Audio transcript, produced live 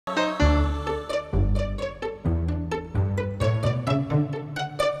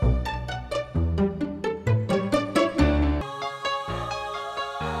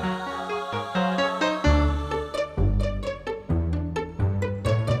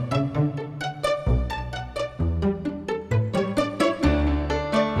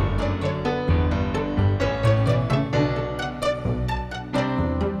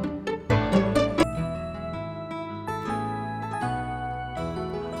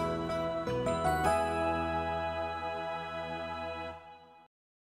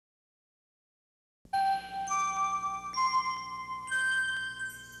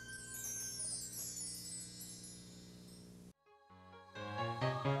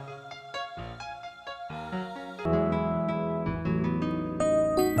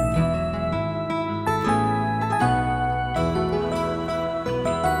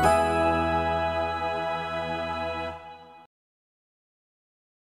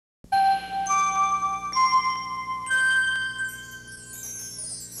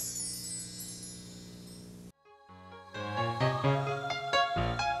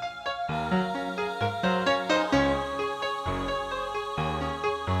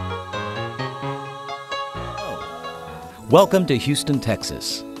Welcome to Houston,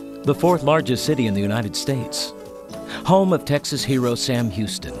 Texas, the fourth largest city in the United States, home of Texas hero Sam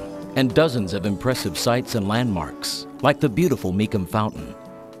Houston and dozens of impressive sights and landmarks like the beautiful Meekum Fountain.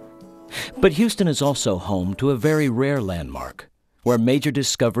 But Houston is also home to a very rare landmark where major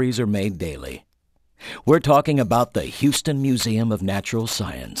discoveries are made daily. We're talking about the Houston Museum of Natural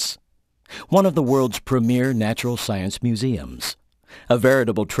Science, one of the world's premier natural science museums, a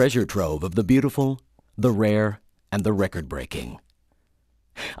veritable treasure trove of the beautiful, the rare, and the record-breaking.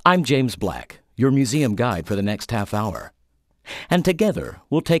 I'm James Black, your museum guide for the next half hour. And together,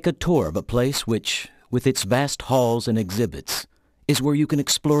 we'll take a tour of a place which, with its vast halls and exhibits, is where you can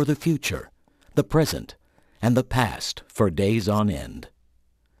explore the future, the present, and the past for days on end.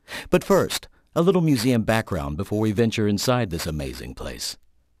 But first, a little museum background before we venture inside this amazing place.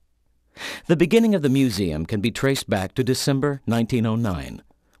 The beginning of the museum can be traced back to December 1909,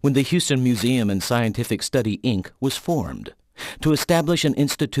 when the Houston Museum and Scientific Study, Inc. was formed to establish an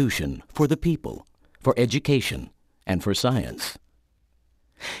institution for the people, for education, and for science.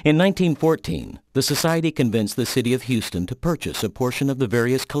 In 1914, the Society convinced the city of Houston to purchase a portion of the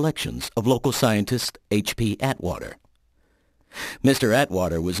various collections of local scientist H.P. Atwater. Mr.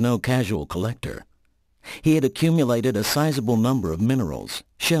 Atwater was no casual collector. He had accumulated a sizable number of minerals,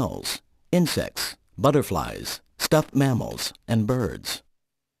 shells, insects, butterflies, stuffed mammals, and birds.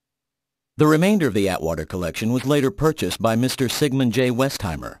 The remainder of the Atwater collection was later purchased by Mr. Sigmund J.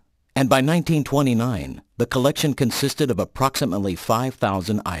 Westheimer, and by 1929, the collection consisted of approximately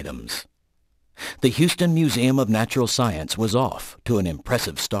 5,000 items. The Houston Museum of Natural Science was off to an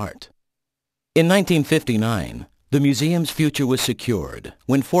impressive start. In 1959, the museum's future was secured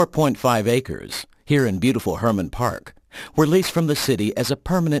when 4.5 acres, here in beautiful Herman Park, were leased from the city as a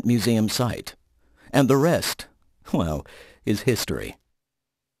permanent museum site. And the rest, well, is history.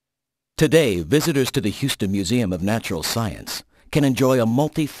 Today, visitors to the Houston Museum of Natural Science can enjoy a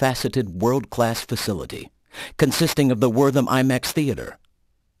multifaceted world-class facility consisting of the Wortham IMAX Theater,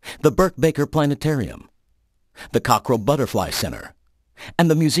 the Burke-Baker Planetarium, the Cockrell Butterfly Center, and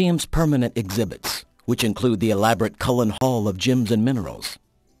the museum's permanent exhibits, which include the elaborate Cullen Hall of Gems and Minerals,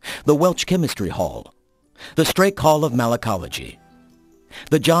 the Welch Chemistry Hall, the Strake Hall of Malacology,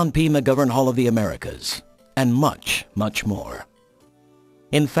 the John P. McGovern Hall of the Americas, and much, much more.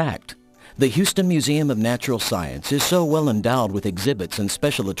 In fact, the Houston Museum of Natural Science is so well endowed with exhibits and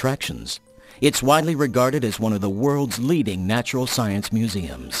special attractions, it's widely regarded as one of the world's leading natural science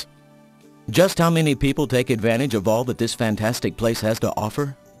museums. Just how many people take advantage of all that this fantastic place has to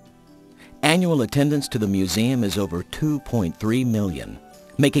offer? Annual attendance to the museum is over 2.3 million,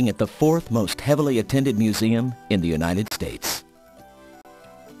 making it the fourth most heavily attended museum in the United States.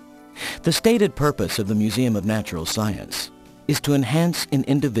 The stated purpose of the Museum of Natural Science is to enhance in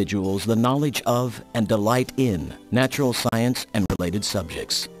individuals the knowledge of and delight in natural science and related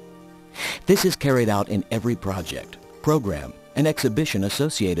subjects. This is carried out in every project, program, and exhibition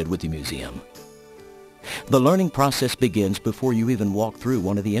associated with the museum. The learning process begins before you even walk through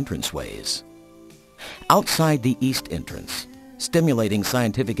one of the entranceways. Outside the east entrance, stimulating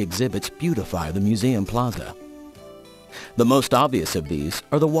scientific exhibits beautify the museum plaza. The most obvious of these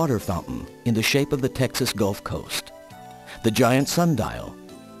are the water fountain in the shape of the Texas Gulf Coast, the giant sundial,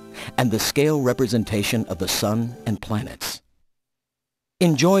 and the scale representation of the sun and planets.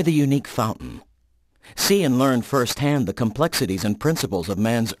 Enjoy the unique fountain. See and learn firsthand the complexities and principles of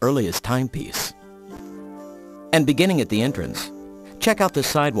man's earliest timepiece. And beginning at the entrance, check out the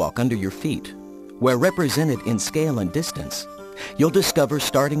sidewalk under your feet, where represented in scale and distance, you'll discover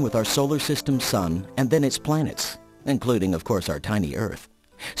starting with our solar system sun and then its planets, including, of course, our tiny Earth,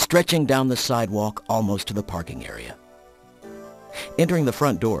 stretching down the sidewalk almost to the parking area. Entering the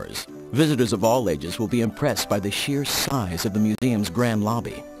front doors, visitors of all ages will be impressed by the sheer size of the museum's grand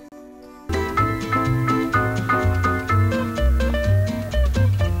lobby.